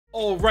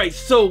Alright,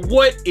 so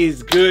what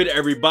is good,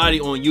 everybody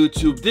on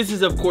YouTube? This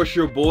is of course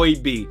your boy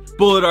B,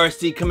 Bullet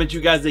RC, coming to you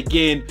guys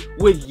again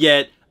with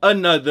yet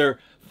another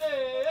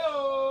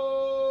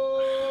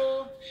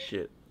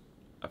shit.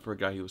 I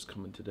forgot he was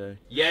coming today.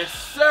 Yes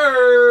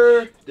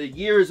sir! The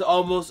year is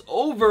almost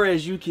over,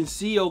 as you can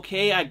see.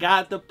 Okay, I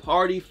got the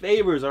party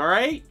favors.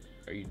 Alright,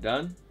 are you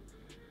done?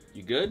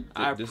 You good?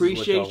 I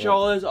appreciate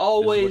y'all as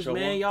always,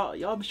 man.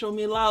 Y'all been showing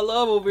me a lot of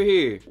love over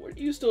here. What are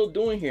you still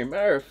doing here?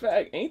 Matter of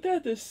fact, ain't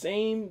that the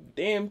same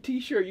damn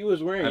t-shirt you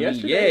was wearing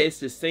yesterday? Yeah, it's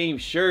the same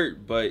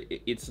shirt, but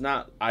it's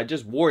not. I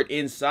just wore it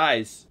in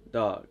size,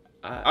 dog.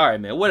 All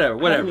right, man. Whatever.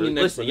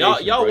 Listen,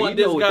 y'all want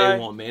this guy? They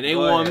want, man. They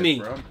want me.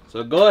 Bro.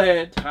 So go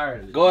ahead.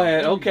 Go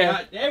ahead. Okay.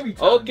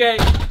 Okay.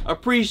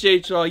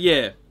 Appreciate y'all.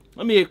 Yeah.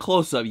 Let me get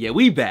close up. Yeah,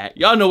 we back.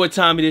 Y'all know what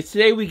time it is.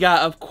 Today we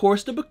got, of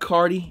course, the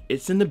Bacardi.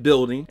 It's in the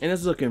building, and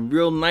it's looking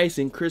real nice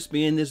and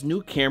crispy in this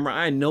new camera.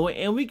 I know it.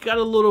 And we got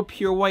a little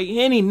pure white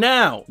Henny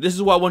now. This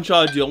is what I want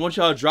y'all to do. I want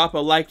y'all to drop a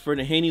like for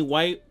the Henny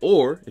White,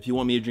 or if you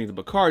want me to drink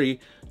the Bacardi,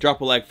 drop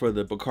a like for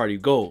the Bacardi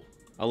Gold.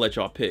 I'll let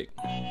y'all pick.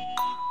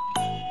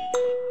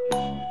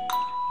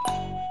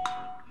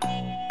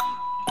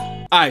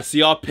 Alright, so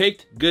y'all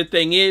picked. Good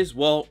thing is,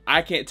 well,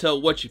 I can't tell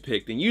what you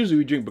picked. And usually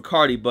we drink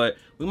Bacardi, but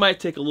we might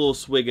take a little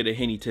swig of the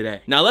Henny today.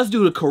 Now let's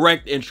do the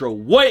correct intro.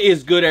 What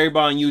is good,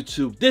 everybody on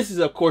YouTube? This is,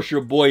 of course, your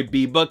boy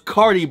B,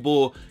 Bacardi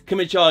Bull,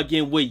 coming at y'all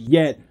again with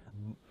yet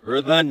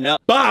another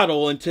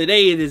bottle. And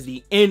today it is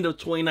the end of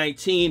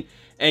 2019.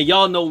 And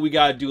y'all know what we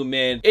gotta do,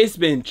 man. It's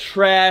been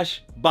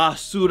trash,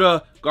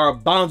 basura,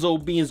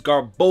 garbanzo beans,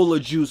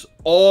 garbola juice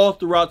all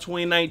throughout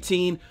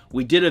 2019.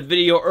 We did a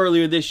video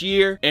earlier this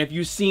year, and if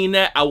you've seen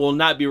that, I will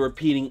not be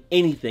repeating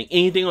anything.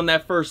 Anything on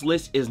that first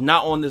list is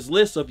not on this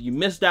list, so if you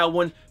missed that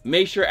one,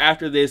 make sure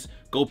after this,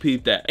 go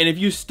peep that. And if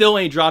you still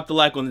ain't dropped a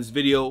like on this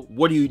video,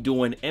 what are you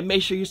doing? And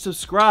make sure you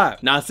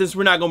subscribe. Now, since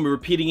we're not gonna be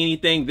repeating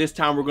anything, this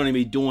time we're gonna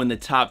be doing the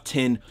top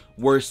 10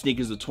 worst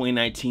sneakers of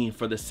 2019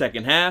 for the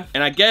second half.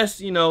 And I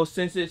guess, you know,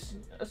 since it's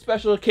a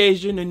special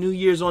occasion, the New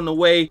Year's on the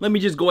way, let me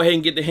just go ahead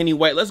and get the Henny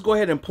White. Let's go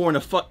ahead and pour in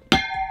the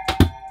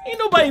Ain't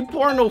nobody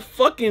pouring no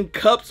fucking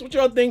cups. What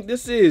y'all think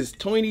this is?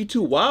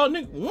 22 Wild,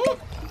 nigga? What?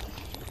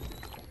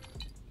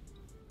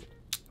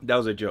 That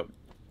was a joke.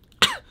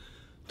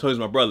 Tony's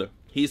my brother.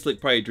 He's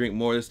like probably drink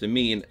more of this than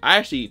me. And I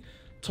actually,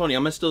 Tony,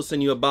 I'm gonna still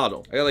send you a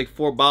bottle. I got like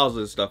 4 bottles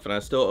of this stuff, and I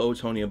still owe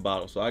Tony a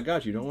bottle. So I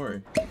got you, don't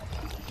worry.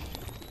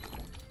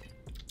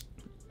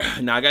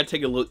 Now I gotta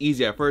take it a little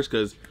easy at first,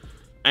 because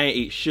I ain't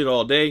ate shit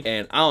all day.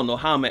 And I don't know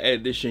how I'm gonna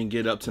edit this shit and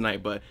get it up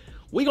tonight, but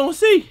we gonna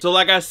see. So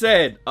like I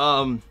said,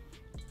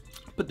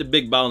 put the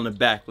big bottle in the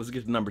back. Let's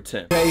get to number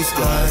 10. I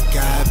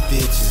got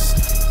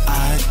bitches.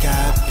 I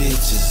got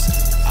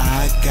bitches.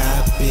 I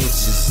got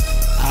bitches.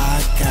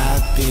 I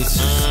got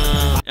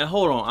bitches. And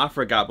hold on, I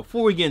forgot.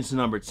 Before we get into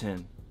number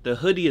 10, the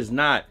hoodie is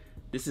not,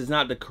 this is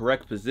not the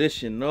correct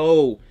position.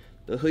 No,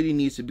 the hoodie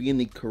needs to be in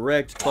the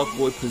correct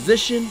fuckboy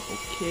position.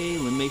 Okay,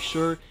 let me make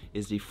sure.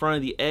 Is the front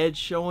of the edge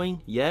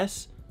showing?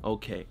 Yes.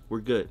 Okay,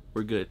 we're good.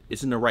 We're good.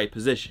 It's in the right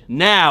position.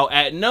 Now,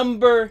 at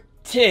number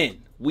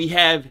 10, we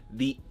have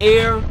the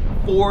Air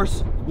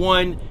Force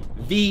One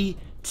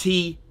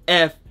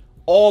VTF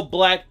all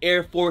black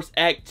Air Force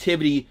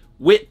activity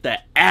with the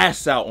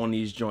ass out on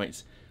these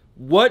joints.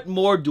 What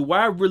more do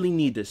I really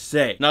need to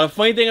say? Now, the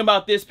funny thing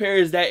about this pair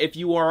is that if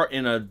you are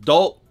an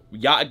adult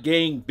yacht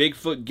gang,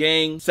 Bigfoot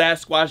gang,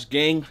 Sasquatch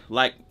gang,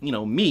 like, you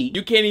know, me,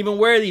 you can't even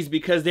wear these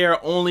because they are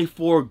only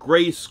for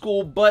grade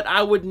school. But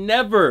I would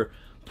never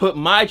put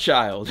my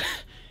child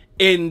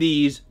in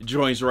these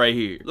joints right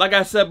here. Like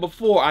I said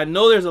before, I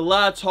know there's a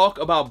lot of talk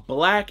about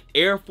black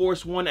Air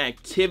Force One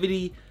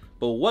activity,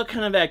 but what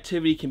kind of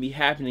activity can be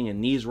happening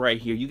in these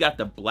right here? You got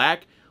the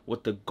black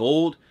with the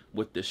gold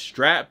with the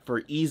strap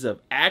for ease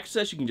of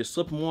access. You can just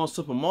slip them on,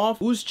 slip them off.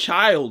 Whose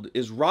child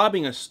is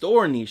robbing a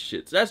store in these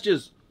shits? That's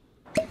just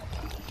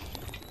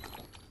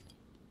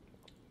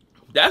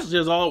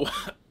all.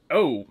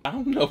 Oh, I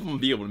don't know if I'm gonna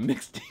be able to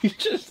mix these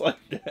just like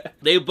that.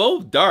 They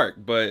both dark,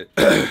 but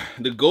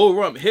the gold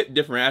rump hit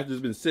different after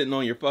it's been sitting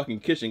on your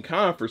fucking kitchen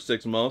counter for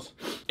 6 months.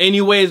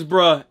 Anyways,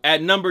 bruh,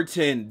 at number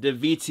 10, the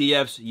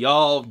VTFs,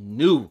 y'all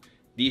knew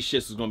these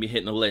shits was gonna be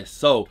hitting the list.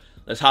 So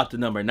let's hop to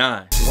number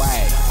 9.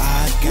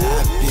 I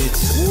got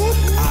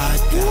bitches. I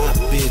got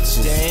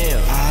bitches.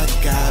 Damn. I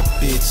got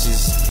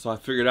bitches. So I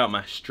figured out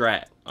my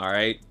strat, all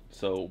right?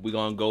 So we're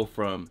gonna go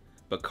from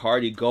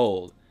Bacardi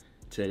Gold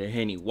to the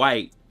Henny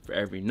White for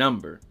every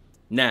number.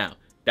 Now,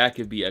 that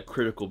could be a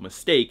critical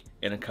mistake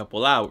in a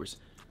couple hours.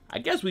 I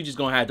guess we just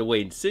gonna have to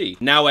wait and see.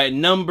 Now at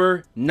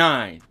number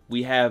 9,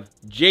 we have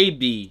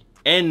JB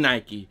and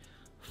Nike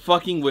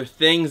fucking with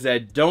things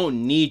that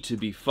don't need to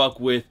be fucked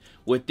with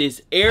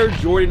this Air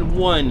Jordan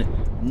 1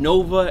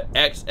 Nova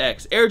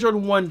XX. Air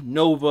Jordan 1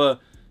 Nova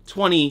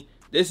 20.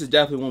 This is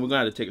definitely one we're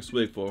gonna have to take a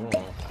swig for. Hold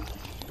on. I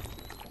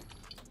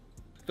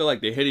feel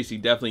like the Hennessy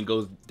definitely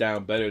goes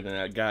down better than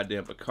that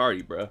goddamn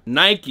Bacardi, bro.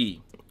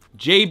 Nike,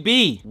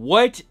 JB,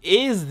 what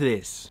is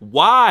this?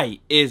 Why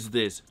is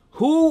this?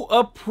 Who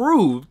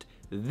approved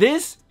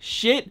this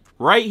shit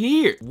right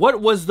here.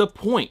 What was the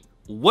point?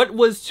 What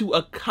was to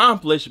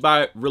accomplish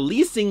by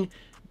releasing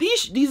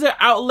these are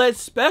outlet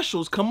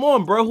specials? Come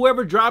on, bro.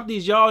 Whoever dropped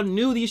these, y'all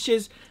knew these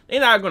shits,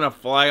 they're not gonna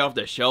fly off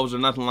the shelves or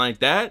nothing like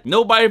that.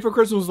 Nobody for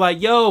Christmas was like,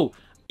 yo,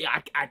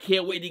 I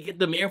can't wait to get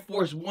them Air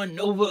Force One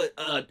Nova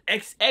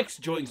XX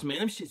joints, man.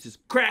 Them shits is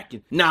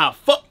cracking. Nah,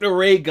 fuck the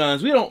ray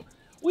guns. We don't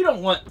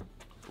want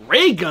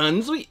ray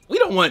guns. We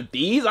don't want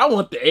these. I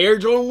want the Air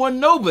Jordan 1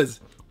 Novas.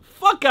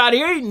 Fuck out of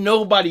here. Ain't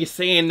nobody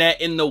saying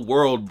that in the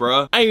world,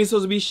 bruh. I ain't even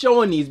supposed to be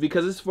showing these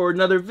because it's for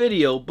another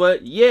video,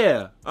 but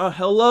yeah.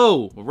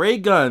 Hello. Ray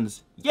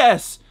guns.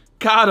 Yes.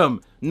 Got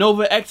them.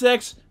 Nova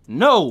XX?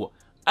 No.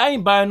 I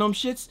ain't buying them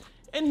shits,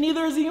 and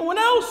neither is anyone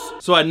else.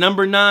 So at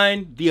number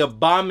 9, the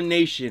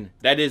abomination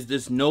that is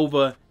this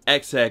Nova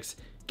XX.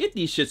 Get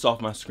these shits off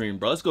my screen,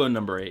 bro. Let's go to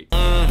number 8.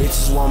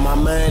 Bitches want my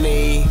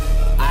money.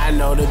 I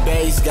know the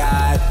bass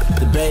god.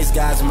 The bass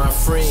god's my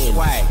friend.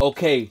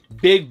 Okay,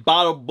 big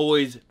bottle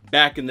boys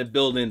back in the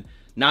building.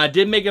 Now I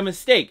did make a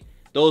mistake.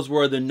 Those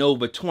were the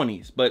Nova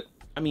 20s, but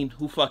I mean,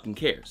 who fucking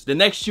cares? The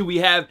next shoe we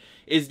have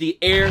is the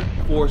Air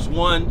Force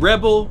One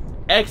Rebel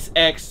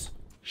XX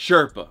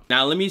Sherpa.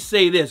 Now let me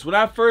say this, when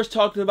I first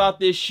talked about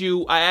this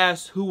shoe, I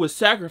asked who was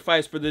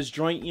sacrificed for this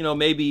joint, you know,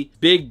 maybe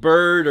Big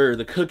Bird or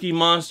the Cookie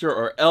Monster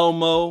or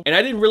Elmo, and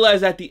I didn't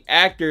realize that the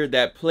actor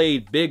that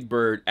played Big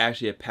Bird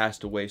actually had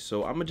passed away.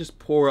 So I'm gonna just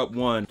pour up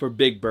one for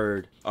Big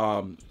Bird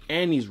and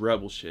these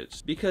Rebel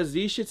shits, because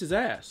these shits is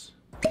ass.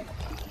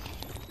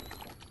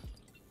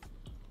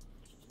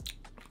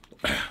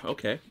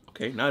 Okay,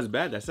 not as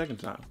bad that second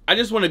time. I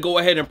just want to go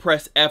ahead and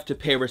press F to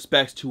pay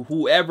respects to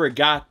whoever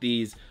got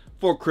these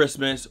for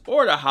Christmas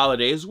or the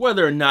holidays,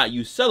 whether or not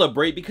you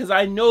celebrate, because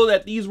I know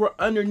that these were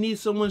underneath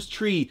someone's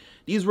tree.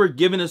 These were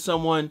given to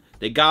someone,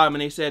 they got them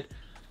and they said,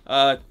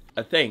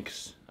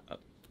 thanks.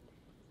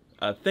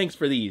 Thanks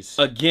for these.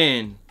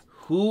 Again,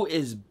 who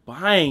is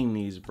buying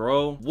these,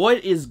 bro?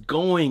 What is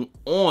going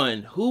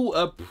on? Who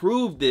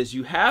approved this?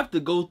 You have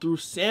to go through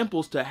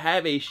samples to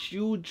have a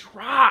shoe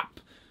drop.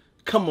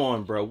 Come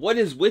on, bro. What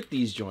is with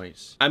these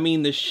joints? I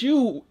mean, the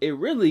shoe, it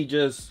really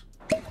just...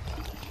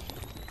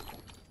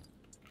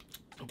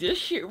 This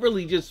shit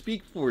really just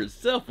speaks for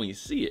itself when you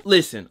see it.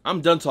 Listen,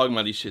 I'm done talking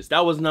about these shits.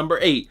 That was number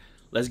 8.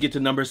 Let's get to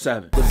number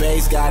 7. The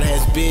bass god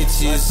has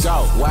bitches. Let's go.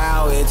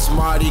 Wow, it's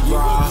Mardi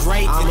Gras.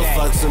 I'ma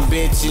fuck some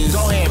bitches.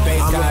 Go ahead, bass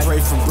god. I'ma pray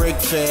for Brick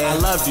Fair. I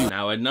love you.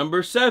 Now at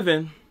number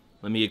 7,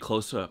 let me get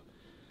close up.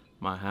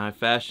 My high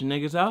fashion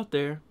niggas out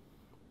there,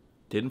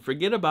 didn't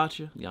forget about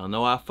you. Y'all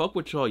know I fuck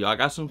with y'all. Y'all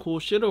got some cool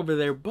shit over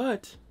there,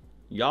 but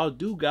y'all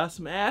do got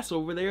some ass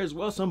over there as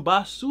well. Some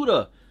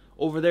basuda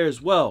over there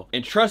as well.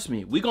 And trust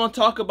me, we gonna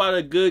talk about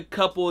a good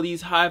couple of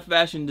these high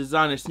fashion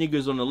designer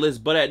sneakers on the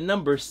list, but at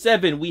number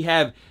 7 we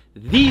have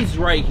these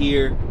right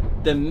here,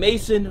 the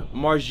Maison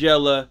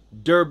Margiela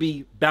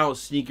Derby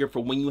Bounce sneaker for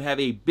when you have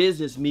a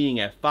business meeting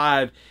at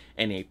 5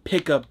 and a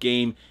pickup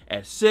game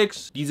at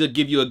 6. These will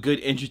give you a good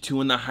inch or two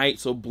in the height,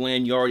 so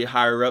blend you already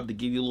higher up to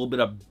give you a little bit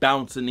of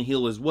bounce in the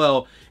heel as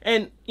well.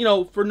 And you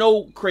know, for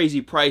no crazy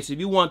price, if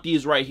you want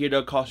these right here,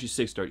 they'll cost you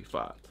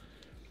 $635.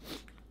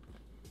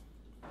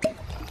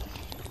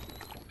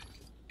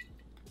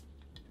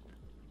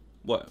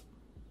 What?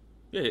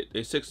 Yeah,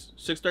 they're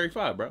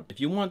 $635, bro. If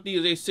you want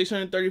these, they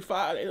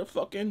 $635. They the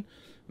fucking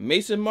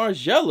Maison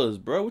Margielas,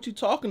 bro. What you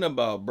talking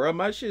about, bro?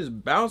 My shit's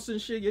bouncing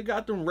shit. You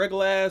got them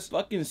regular ass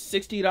fucking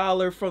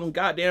 $60 from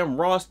goddamn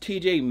Ross,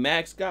 TJ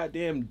Maxx,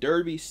 goddamn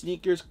derby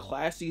sneakers,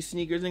 classy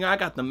sneakers. And I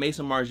got the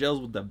Maison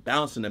Margielas with the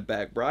bounce in the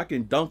back, bro. I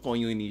can dunk on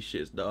you in these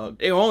shits, dog.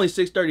 They were only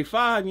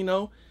 $635, you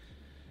know.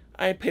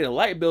 I ain't paid a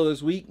light bill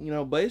this week, you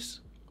know, but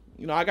it's,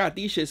 you know, I got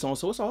these shits on,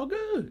 so it's all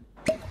good.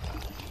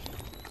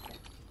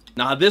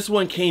 Now this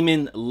one came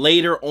in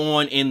later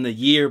on in the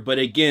year, but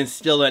again,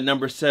 still at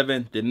number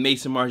 7, the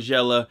Maison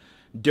Margiela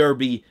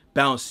Derby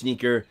Bounce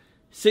sneaker.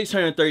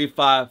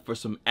 $635 for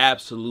some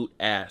absolute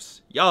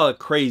ass. Y'all are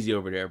crazy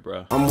over there,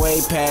 bro. I'm way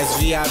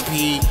past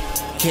VIP,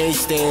 can't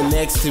stand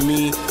next to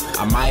me.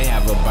 I might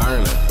have a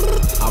burner,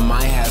 I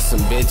might have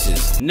some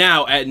bitches.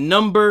 Now at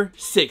number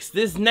 6,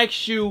 this next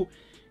shoe,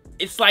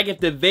 it's like if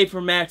the Vapor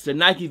Max, the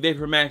Nike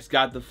Vapor Max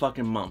got the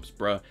fucking mumps,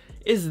 bro.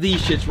 It's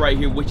these shits right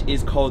here, which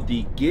is called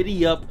the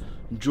Giddy Up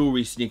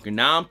jewelry sneaker.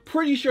 Now I'm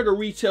pretty sure the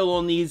retail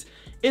on these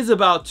is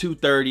about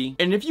 $230,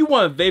 and if you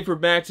want Vapor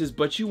Maxes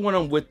but you want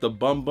them with the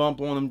bump on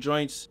them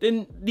joints,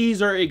 then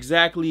these are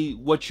exactly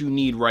what you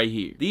need right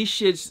here. These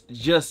shits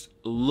just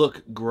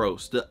look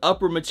gross. The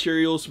upper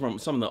materials from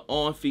some of the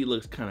on feet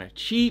looks kind of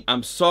cheap.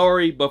 I'm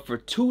sorry, but for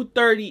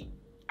 $230,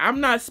 I'm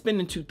not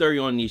spending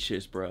 $230 on these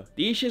shits, bro.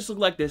 These shits look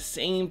like the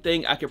same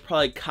thing I could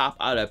probably cop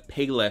out of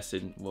Payless,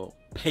 and well,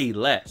 pay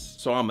less.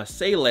 So I'ma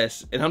say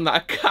less, and I'm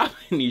not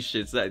copying these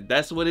shits.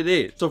 That's what it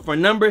is. So for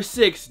number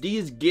 6,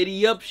 these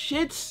Giddy Up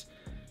shits,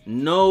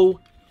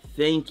 no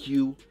thank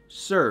you,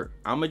 sir.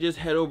 I'ma just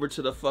head over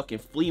to the fucking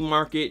flea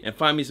market and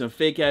find me some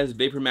fake ass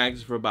Vapor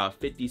Maxes for about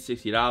 $50,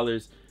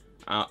 $60.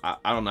 I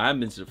don't know. I haven't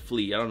been to the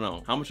flea. I don't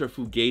know. How much are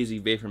Fugazi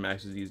Vapor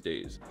Maxes these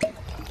days?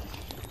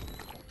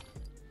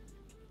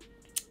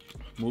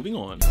 moving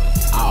on.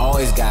 I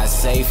always got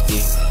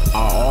safety,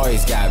 I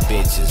always got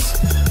bitches,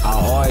 I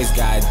always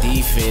got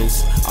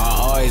defense, I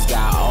always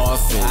got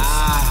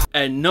offense.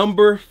 At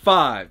number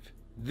 5,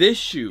 this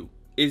shoe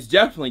is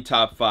definitely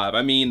top 5.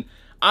 I mean,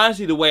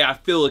 honestly, the way I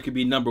feel it could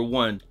be number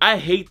 1. I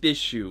hate this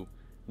shoe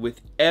with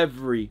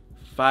every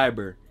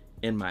fiber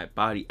in my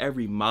body,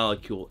 every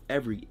molecule,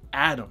 every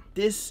atom.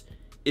 This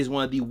is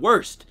one of the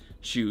worst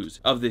shoes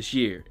of this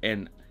year,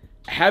 and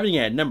having it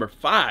at number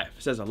 5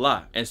 says a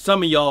lot. And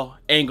some of y'all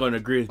ain't gonna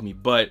agree with me,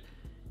 but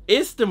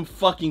it's them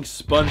fucking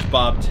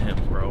SpongeBob Timbs,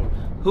 bro.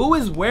 Who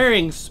is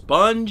wearing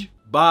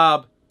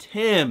SpongeBob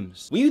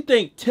Timbs? When you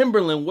think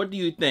Timberland, what do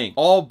you think?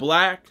 All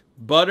black,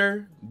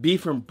 butter,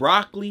 beef and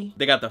broccoli.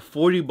 They got the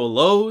 40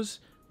 belows.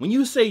 When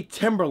you say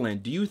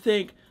Timberland, do you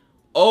think,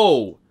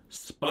 oh,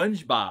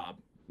 SpongeBob?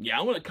 Yeah,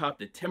 I want to cop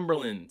the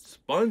Timberland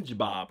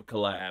SpongeBob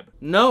collab.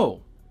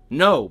 No,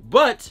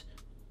 but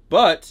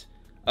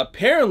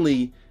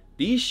apparently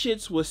these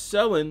shits was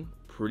selling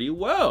pretty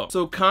well.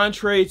 So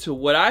contrary to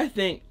what I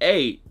think,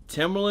 hey,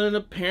 Timberland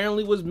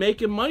apparently was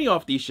making money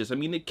off these shits. I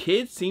mean, the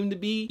kids seem to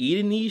be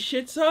eating these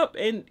shits up,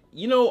 and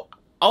you know,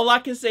 all I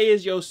can say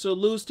is, yo,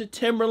 salutes to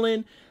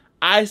Timberland.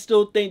 I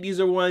still think these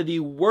are one of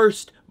the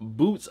worst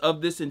boots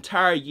of this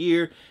entire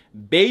year.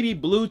 Baby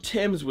blue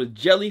Timbs with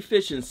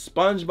jellyfish and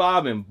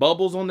SpongeBob and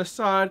bubbles on the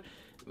side.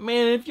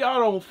 Man, if y'all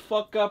don't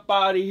fuck up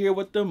out of here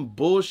with them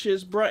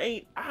bullshits, bro,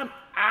 I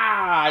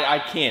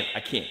can't.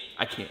 I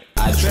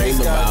dream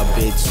about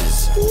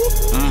bitches,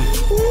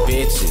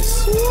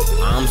 bitches.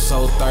 I'm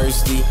so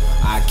thirsty,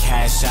 I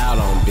cash out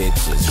on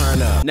bitches.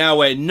 Turn up.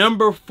 Now at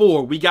number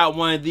 4, we got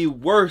one of the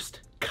worst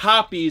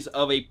copies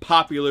of a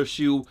popular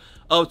shoe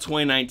of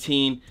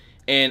 2019.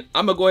 And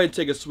I'm gonna go ahead and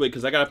take a swig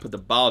because I gotta put the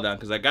bottle down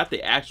because I got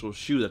the actual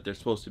shoe that they're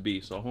supposed to be.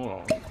 So hold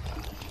on.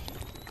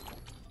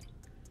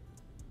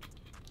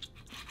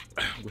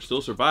 We're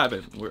still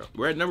surviving.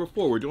 We're at number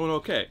 4. We're doing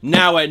okay.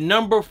 Now at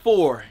number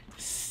 4,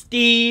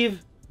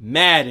 Steve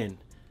Madden.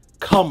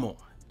 Come on.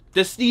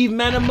 The Steve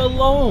Madden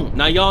Malone.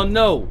 Now y'all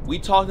know we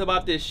talked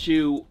about this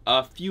shoe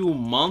a few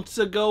months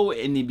ago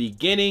in the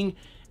beginning.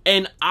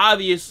 And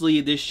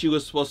obviously this shoe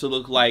is supposed to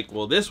look like,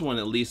 well, this one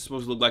at least is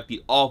supposed to look like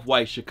the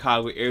off-white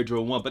Chicago Air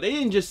Jordan 1. But they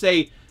didn't just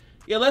say,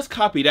 yeah, let's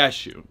copy that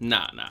shoe.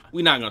 Nah.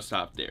 We're not gonna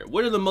stop there.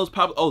 What are the most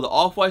popular? Oh, the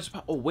off-white.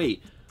 Oh,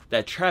 wait.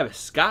 That Travis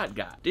Scott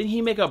got. Didn't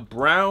he make a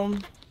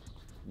brown,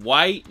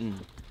 white, and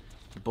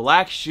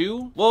black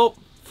shoe? Well,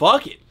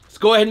 fuck it. Let's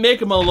go ahead and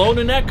make a Malone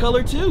in that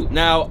color too.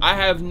 Now, I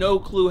have no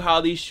clue how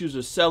these shoes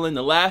are selling.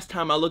 The last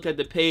time I looked at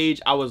the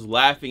page, I was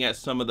laughing at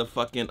some of the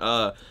fucking,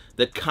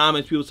 the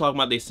comments people talking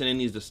about they sending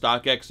these to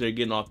StockX, they're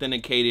getting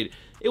authenticated.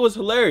 It was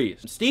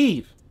hilarious.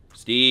 Steve,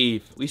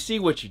 we see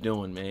what you're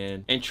doing,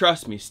 man. And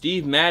trust me,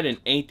 Steve Madden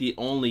ain't the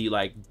only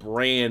like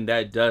brand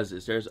that does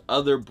this. There's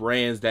other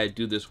brands that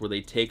do this where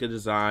they take a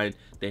design,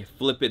 they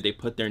flip it, they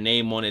put their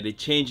name on it, they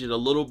change it a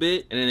little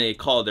bit, and then they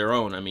call it their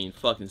own. I mean,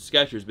 fucking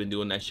Skechers been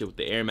doing that shit with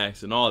the Air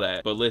Max and all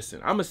that. But listen,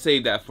 I'm gonna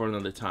save that for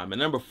another time.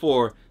 And number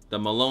 4, the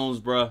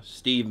Malones, bruh,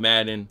 Steve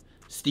Madden,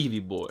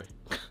 Stevie boy.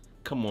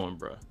 Come on,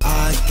 bruh.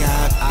 I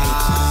got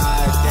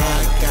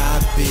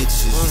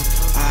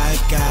bitches. I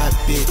got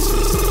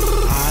bitches.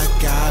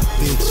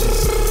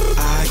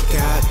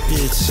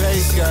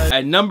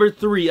 At number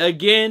 3,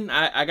 again,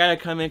 I gotta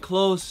come in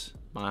close.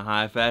 My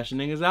high fashion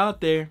niggas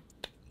out there.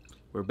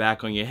 We're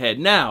back on your head.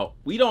 Now,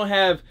 we don't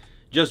have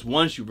just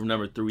one shoe from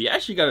number 3. We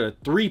actually got a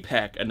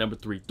 3-pack at number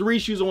 3. 3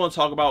 shoes I want to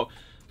talk about.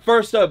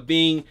 First up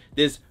being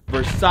this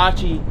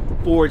Versace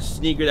Forward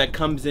sneaker that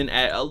comes in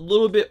at a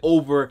little bit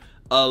over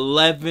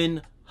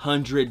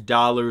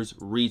 $1,100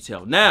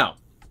 retail. Now,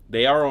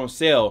 they are on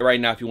sale right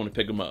now if you want to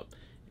pick them up.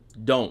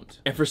 Don't.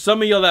 And for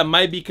some of y'all that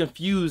might be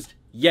confused,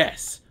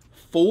 yes,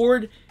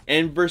 Ford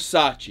and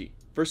Versace,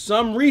 for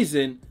some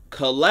reason,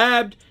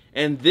 collabed,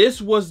 and this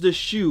was the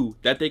shoe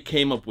that they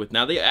came up with.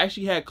 Now, they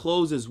actually had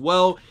clothes as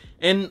well,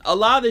 and a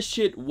lot of this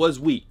shit was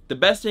weak. The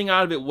best thing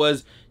out of it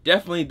was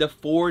definitely the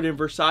Ford and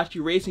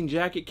Versace racing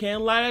jacket.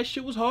 Can't lie, that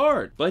shit was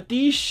hard. But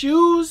these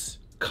shoes,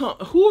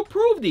 who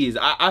approved these?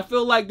 I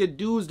feel like the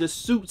dudes, the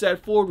suits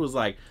at Ford was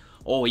like,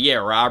 oh yeah,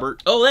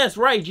 Robert. Oh, that's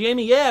right,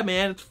 Jimmy. Yeah,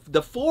 man.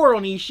 The Ford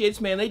on these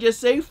shits, man. They just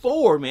say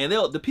Ford, man.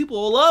 The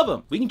people will love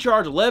them. We can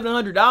charge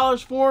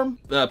 $1,100 for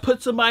them.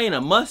 Put somebody in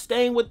a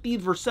Mustang with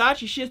these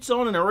Versace shits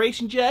on and a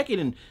racing jacket,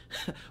 and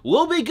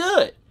we'll be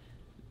good.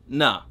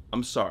 Nah,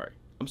 I'm sorry.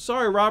 I'm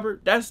sorry,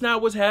 Robert. That's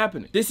not what's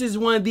happening. This is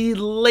one of the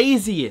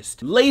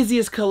laziest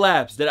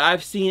collabs that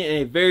I've seen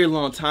in a very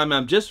long time.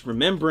 I'm just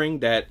remembering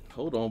that,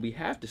 hold on, we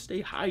have to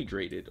stay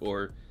hydrated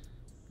or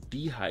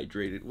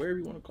dehydrated, whatever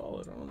you want to call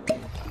it. I don't know.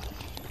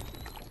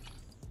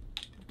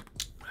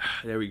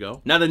 There we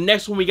go. Now the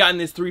next one we got in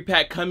this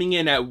 3-pack coming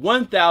in at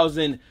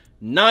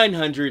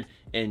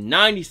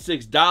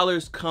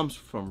 $1,996 comes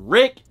from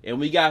Rick,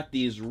 and we got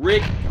these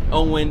Rick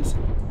Owens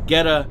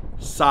Geta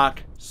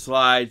Sock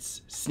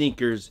Slides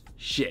Sneakers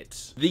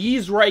shits.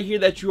 These right here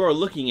that you are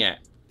looking at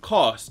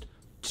cost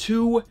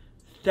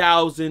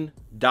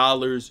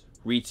 $2,000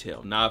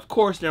 retail. Now of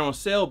course they're on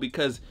sale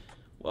because,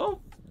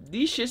 well,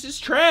 these shits is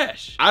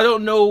trash. I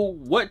don't know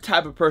what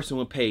type of person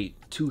would pay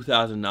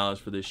 $2,000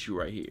 for this shoe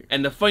right here.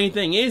 And the funny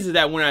thing is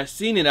that when I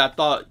seen it, I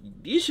thought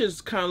these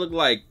shits kind of look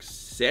like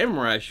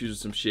samurai shoes or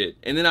some shit.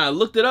 And then I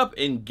looked it up,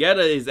 and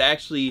geta is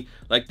actually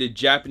like the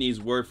Japanese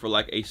word for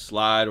like a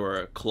slide or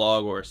a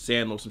clog or a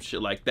sandal, some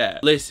shit like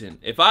that. Listen,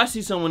 if I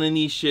see someone in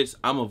these shits,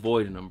 I'm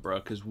avoiding them, bro,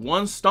 because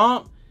one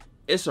stomp,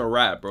 it's a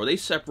wrap, bro. They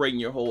separating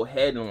your whole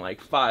head in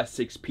like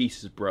 5-6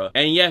 pieces, bro.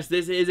 And yes,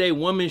 this is a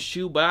woman's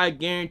shoe, but I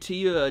guarantee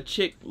you a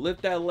chick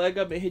lift that leg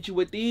up and hit you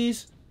with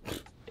these,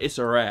 it's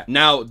a wrap.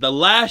 Now, the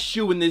last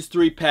shoe in this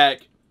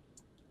 3-pack,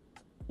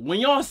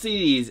 when y'all see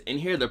these and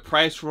hear the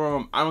price for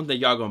them, I don't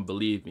think y'all gonna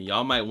believe me.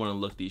 Y'all might want to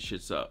look these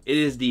shits up. It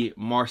is the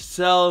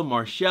Marcella,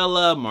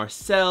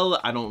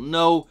 I don't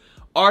know,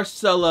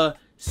 Arcella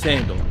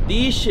sandal.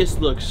 These shits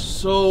look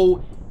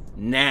so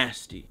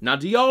nasty. Now,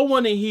 do y'all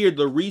want to hear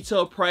the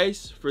retail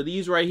price for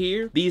these right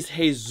here? These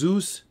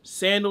Jesus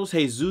sandals,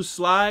 Jesus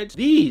slides,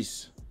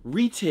 these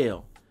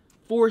retail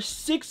for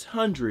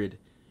 $678.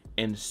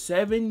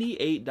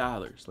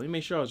 Let me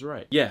make sure I was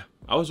right. Yeah,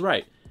 I was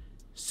right.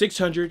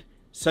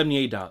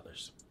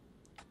 $678.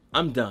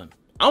 I'm done.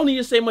 I don't need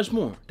to say much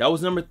more. That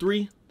was number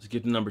 3. Let's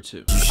get to number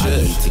 2.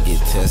 I need to get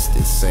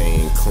tested,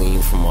 saying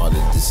clean from all the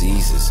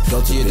diseases.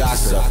 Go to your doctor.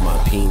 Suck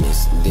my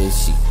penis. Then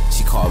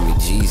she called me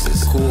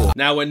Jesus. Cool.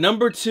 Now at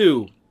number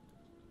 2,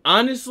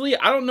 honestly,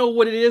 I don't know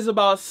what it is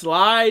about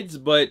slides,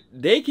 but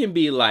they can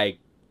be like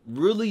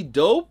really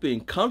dope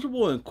and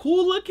comfortable and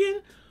cool looking,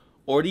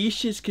 or these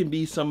shits can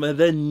be some of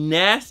the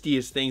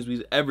nastiest things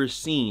we've ever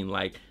seen,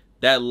 like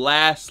that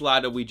last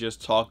slide that we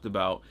just talked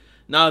about.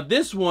 Now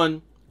this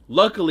one,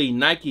 luckily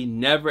Nike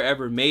never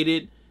ever made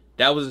it.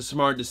 That was a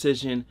smart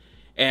decision.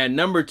 And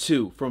number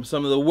 2, from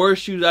some of the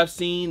worst shoes I've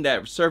seen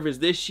that surfaced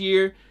this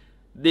year,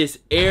 this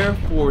Air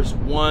Force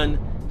One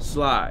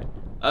slide.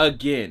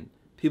 Again,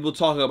 people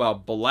talking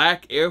about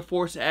black Air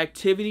Force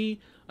activity.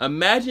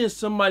 Imagine if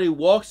somebody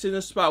walks in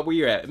the spot where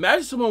you're at.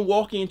 Imagine someone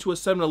walking into a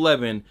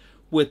 7-Eleven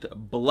with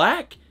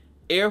black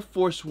Air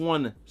Force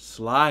One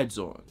slides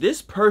on.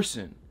 This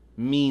person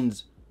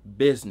means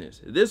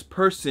business. This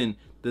person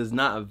does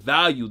not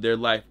value their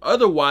life.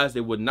 Otherwise,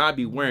 they would not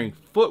be wearing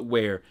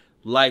footwear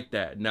like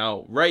that.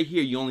 Now, right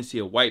here, you only see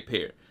a white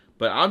pair.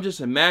 But I'm just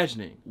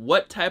imagining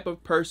what type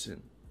of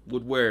person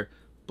would wear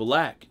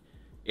black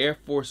Air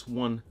Force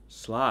One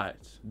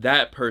slides.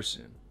 That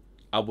person,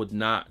 I would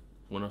not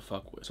want to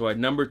fuck with. So at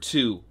number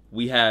 2,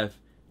 we have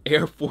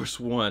Air Force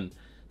One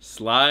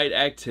slide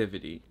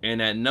activity.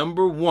 And at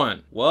number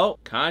 1, well,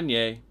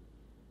 Kanye,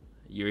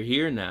 you're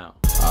here now.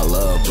 I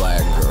love black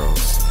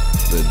girls.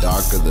 The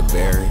darker the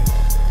berry.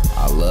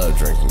 I love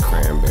drinking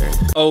cranberry.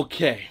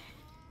 Okay,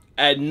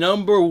 at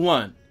number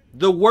 1,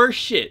 the worst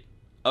shit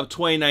of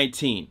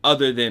 2019,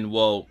 other than,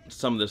 well,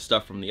 some of the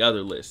stuff from the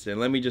other list. And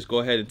let me just go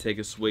ahead and take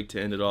a swig to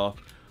end it off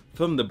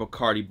from the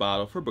Bacardi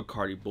bottle for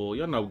Bacardi Bull.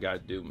 Y'all know what we gotta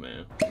do,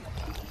 man.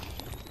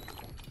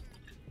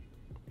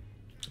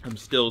 I'm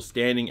still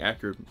standing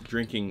after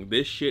drinking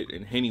this shit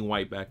and Henny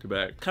White back to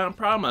back. Kind of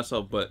proud of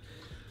myself, but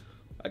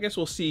I guess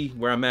we'll see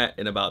where I'm at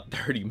in about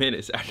 30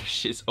 minutes after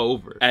shit's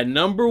over. At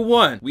number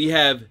 1, we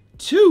have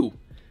 2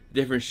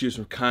 different shoes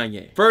from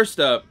Kanye. First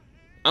up,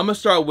 I'm gonna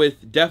start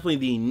with definitely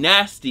the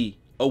nasty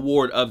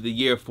award of the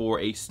year for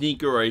a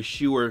sneaker or a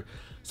shoe or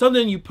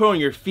something you put on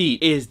your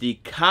feet, is the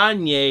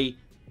Kanye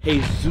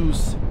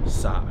Jesus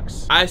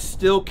socks. I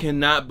still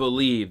cannot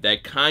believe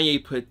that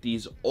Kanye put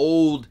these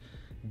old,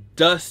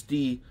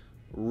 dusty,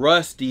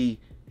 rusty,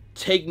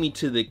 take me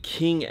to the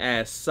king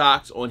ass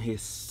socks on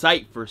his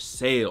site for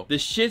sale. The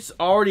shits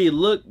already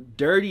look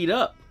dirtied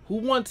up. Who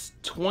wants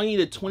 $20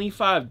 to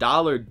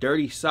 $25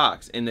 dirty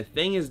socks? And the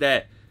thing is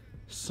that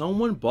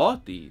someone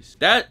bought these.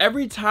 That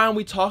every time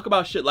we talk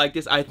about shit like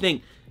this, I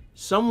think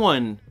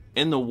someone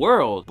in the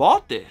world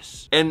bought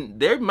this, and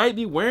they might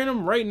be wearing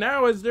them right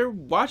now as they're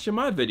watching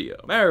my video.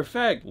 Matter of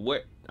fact,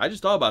 I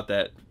just thought about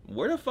that.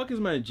 Where the fuck is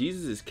my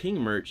Jesus is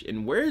King merch,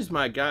 and where is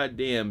my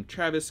goddamn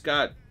Travis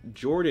Scott,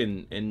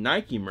 Jordan, and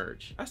Nike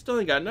merch? I still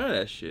ain't got none of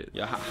that shit.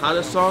 Yeah, how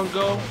the song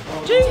go?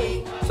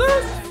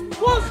 Jesus,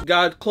 what?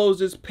 God closed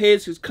his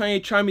pits because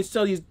Kanye trying to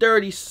sell these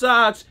dirty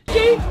socks.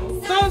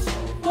 Jesus,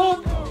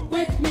 walk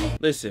with me.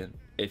 Listen,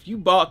 if you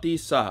bought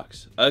these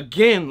socks,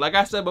 again, like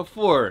I said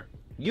before,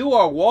 you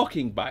are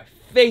walking by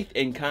faith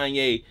in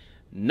Kanye,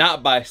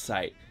 not by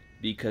sight,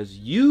 because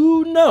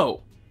you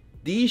know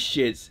these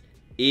shits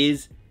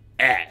is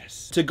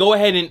ass. To go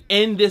ahead and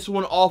end this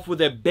one off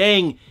with a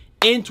bang,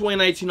 in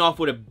 2019 off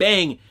with a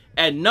bang,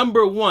 at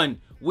number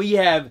 1, we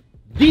have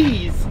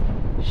these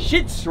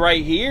shits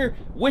right here,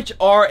 which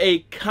are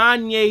a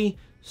Kanye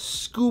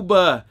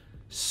scuba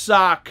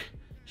sock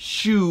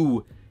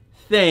shoe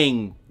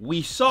thing.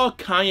 We saw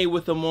Kanye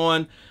with them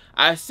on.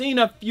 I've seen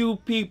a few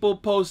people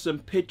post some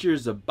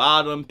pictures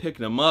about them,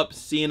 picking them up,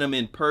 seeing them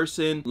in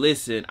person.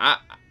 Listen,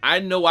 I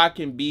know I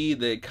can be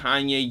the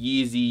Kanye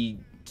Yeezy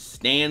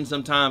stan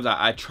sometimes.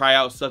 I try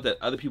out stuff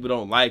that other people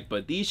don't like,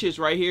 but these shits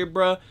right here,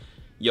 bruh,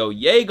 Yo,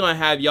 Ye gonna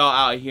have y'all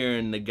out here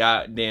in the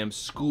goddamn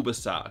scuba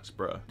socks,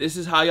 bro. This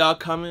is how y'all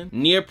coming?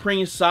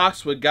 Neoprene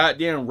socks with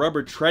goddamn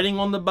rubber treading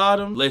on the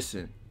bottom?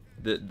 Listen,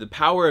 the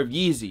power of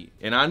Yeezy,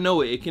 and I know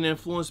it can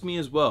influence me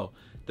as well.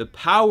 The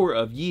power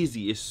of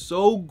Yeezy is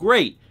so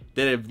great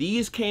that if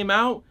these came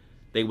out,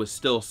 they would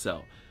still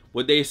sell.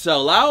 Would they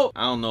sell out?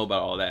 I don't know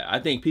about all that. I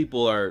think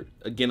people are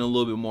getting a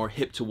little bit more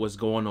hip to what's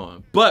going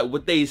on. But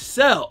would they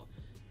sell?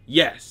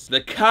 Yes.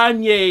 The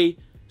Kanye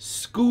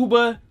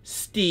Scuba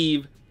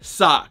Steve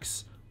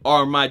socks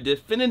are my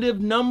definitive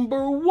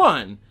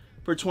 #1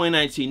 for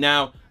 2019.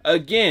 Now,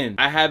 again,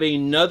 I have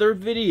another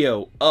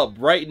video up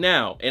right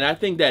now, and I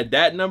think that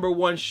that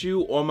 #1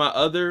 shoe on my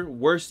other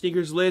worst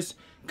sneakers list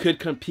could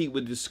compete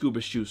with the scuba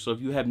shoe. So if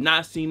you have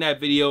not seen that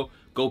video,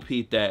 go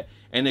peep that.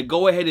 And then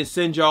go ahead and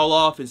send y'all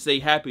off and say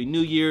Happy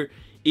New Year,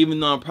 even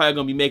though I'm probably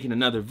gonna be making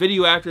another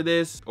video after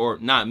this. Or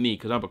not me,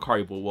 because I'm a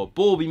Bacardi Bull. Well,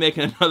 Bull will be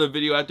making another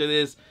video after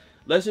this.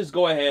 Let's just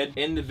go ahead,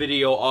 end the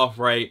video off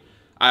right.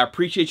 I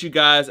appreciate you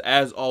guys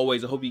as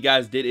always. I hope you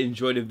guys did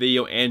enjoy the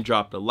video and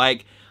drop the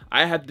like.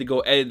 I have to go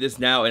edit this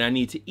now and I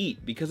need to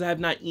eat because I have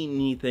not eaten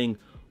anything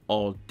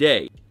all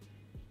day.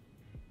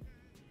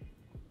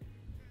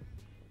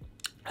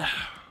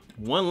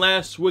 One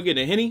last swig of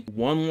the Henny.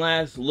 One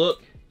last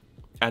look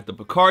at the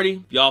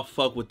Bacardi. Y'all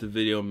fuck with the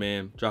video,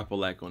 man. Drop a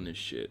like on this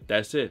shit.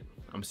 That's it.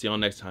 I'm gonna see y'all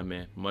next time,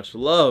 man. Much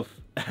love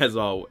as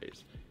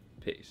always.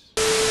 Peace.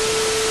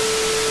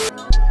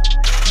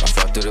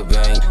 Through the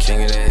bank,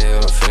 king of the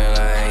hill, feeling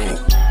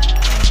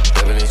like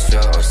Beverly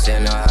Show,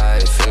 standing high,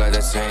 feel like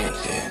a saint,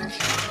 yeah.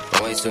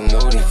 I'm way too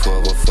moody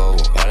for before,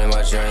 all in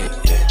my drink,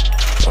 yeah.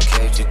 Don't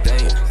care what you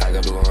think, I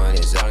got blue honey,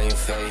 it's all in your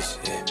face,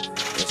 yeah.